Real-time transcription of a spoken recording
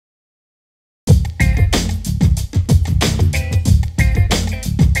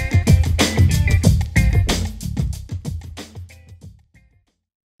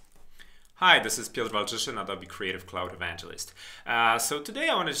Hi, this is Piotr Walczyszyk, Adobe Creative Cloud Evangelist. So today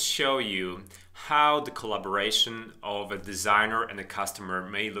I want to show you how the collaboration of a designer and a customer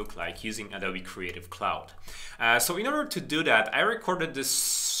may look like using Adobe Creative Cloud. So in order to do that, I recorded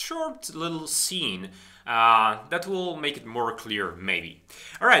this short little scene that will make it more clear, maybe.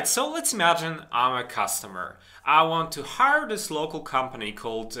 Alright, so let's imagine I'm a customer. I want to hire this local company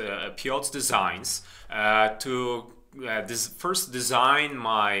called Piotr Designs to first design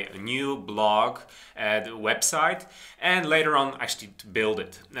my new blog website and later on actually to build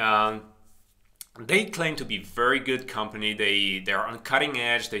it. They claim to be very good company. They're on cutting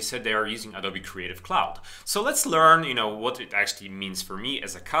edge. They said they are using Adobe Creative Cloud. So let's learn, what it actually means for me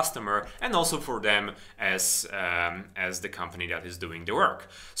as a customer and also for them as the company that is doing the work.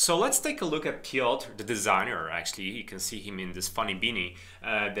 So let's take a look at Piotr, the designer. Actually, you can see him in this funny beanie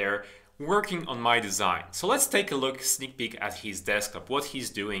there, working on my design. So let's take a look, sneak peek at his desktop, what he's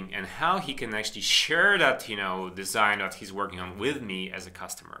doing and how he can actually share that, design that he's working on with me as a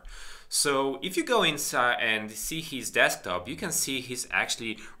customer. So if you go inside and see his desktop, you can see he's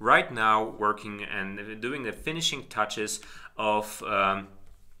actually right now working and doing the finishing touches of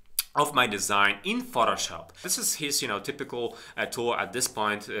my design in Photoshop. This is his typical tool at this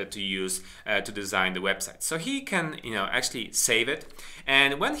point to use to design the website. So he can actually save it,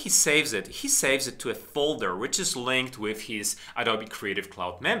 and when he saves it to a folder which is linked with his Adobe Creative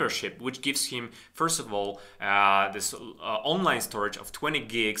Cloud membership, which gives him first of all this online storage of 20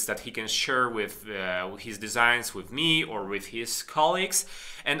 gigs that he can share with his designs with me or with his colleagues.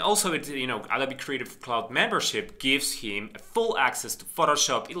 And also Adobe Creative Cloud membership gives him full access to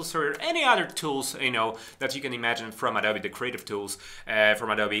Photoshop, Illustrator, any other tools that you can imagine from Adobe, the creative tools from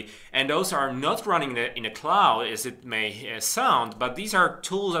Adobe. And those are not running in a cloud as it may sound, but these are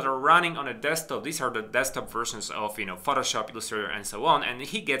tools that are running on a desktop. These are the desktop versions of Photoshop, Illustrator, and so on. And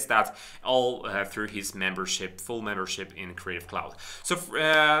he gets that all through his membership, full membership in Creative Cloud.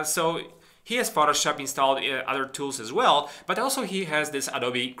 So he has Photoshop installed, other tools as well, but also he has this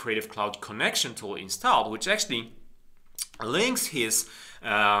Adobe Creative Cloud connection tool installed, which actually links his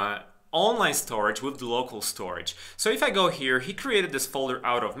online storage with the local storage. So if I go here, he created this folder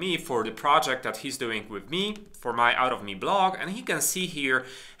out of me for the project that he's doing with me for my out of me blog, and you can see here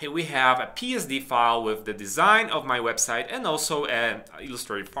we have a PSD file with the design of my website and also an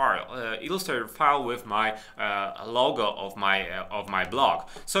Illustrator file with my logo of my blog.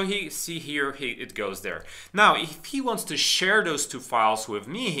 So it goes there. Now if he wants to share those two files with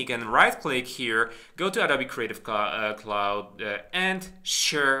me, he can right click here, go to Adobe Creative Cloud and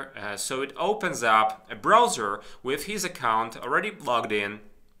share. So it opens up a browser with his account already logged in,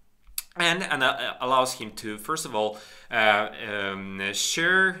 and allows him to first of all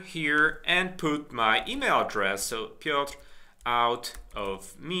share here and put my email address. So Piotr out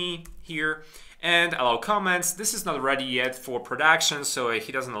of me here, and allow comments. This is not ready yet for production, so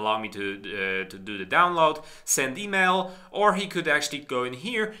he doesn't allow me to do the download. Send email, or he could actually go in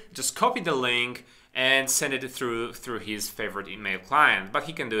here, just copy the link and send it through his favorite email client, but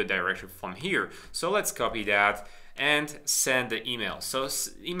he can do it directly from here. So let's copy that and send the email. So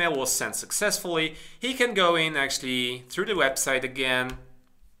email was sent successfully. He can go in actually through the website again,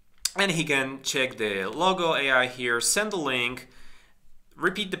 and he can check the logo AI here, send the link,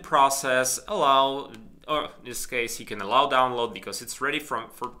 repeat the process, allow, or in this case he can allow download because it's ready for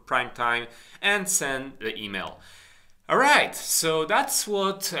prime time, and send the email. Alright, so that's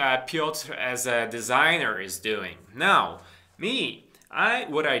what Piotr as a designer is doing. Now,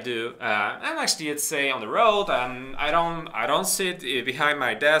 what I do, I'm actually, let's say, on the road. I don't sit behind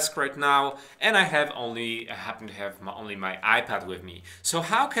my desk right now, and I happen to have only my iPad with me. So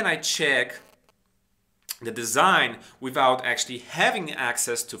how can I check the design without actually having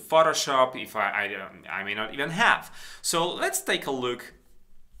access to Photoshop if I may not even have? So let's take a look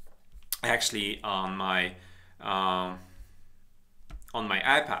actually on my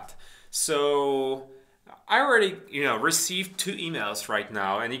iPad. So I already received 2 emails right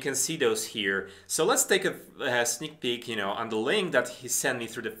now, and you can see those here. So let's take a sneak peek on the link that he sent me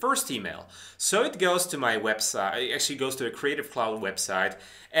through the first email. So it goes to my website, it actually goes to the Creative Cloud website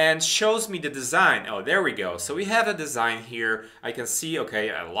and shows me the design. Oh, there we go. So we have a design here. I can see,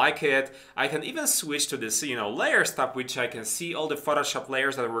 okay, I like it. I can even switch to this layers tab, which I can see all the Photoshop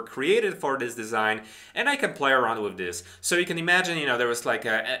layers that were created for this design, and I can play around with this. So you can imagine there was like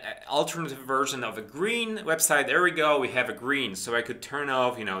an alternative version of a green website. There we go, we have a green, so I could turn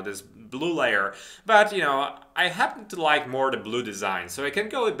off this blue layer, but I happen to like more the blue design, so I can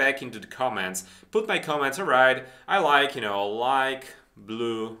go back into the comments, put my comments. All right, I like like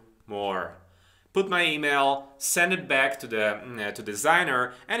blue more, put my email, send it back to the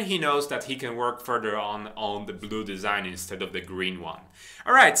designer, and he knows that he can work further on the blue design instead of the green one.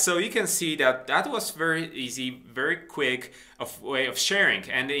 All right, so you can see that that was very easy, very quick way of sharing.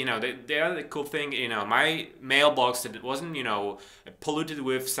 And the other cool thing, my mailbox, that it wasn't polluted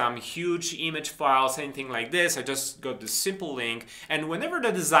with some huge image files, anything like this. I just got this simple link, and whenever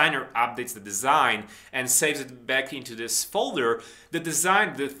the designer updates the design and saves it back into this folder, the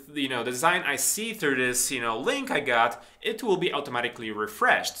design I see through this link I got, it will be automatically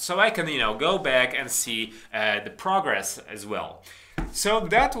refreshed, so I can go back and see the progress as well. So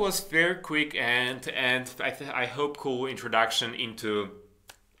that was very quick and I hope cool introduction into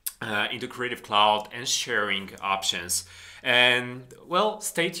Creative Cloud and sharing options. And well,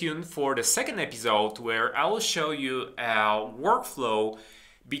 stay tuned for the second episode where I will show you a workflow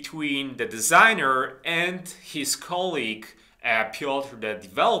between the designer and his colleague Piotr, the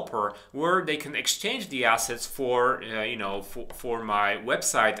developer, where they can exchange the assets for my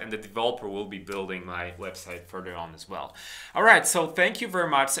website, and the developer will be building my website further on as well. All right, so thank you very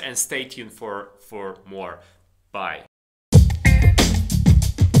much and stay tuned for more. Bye.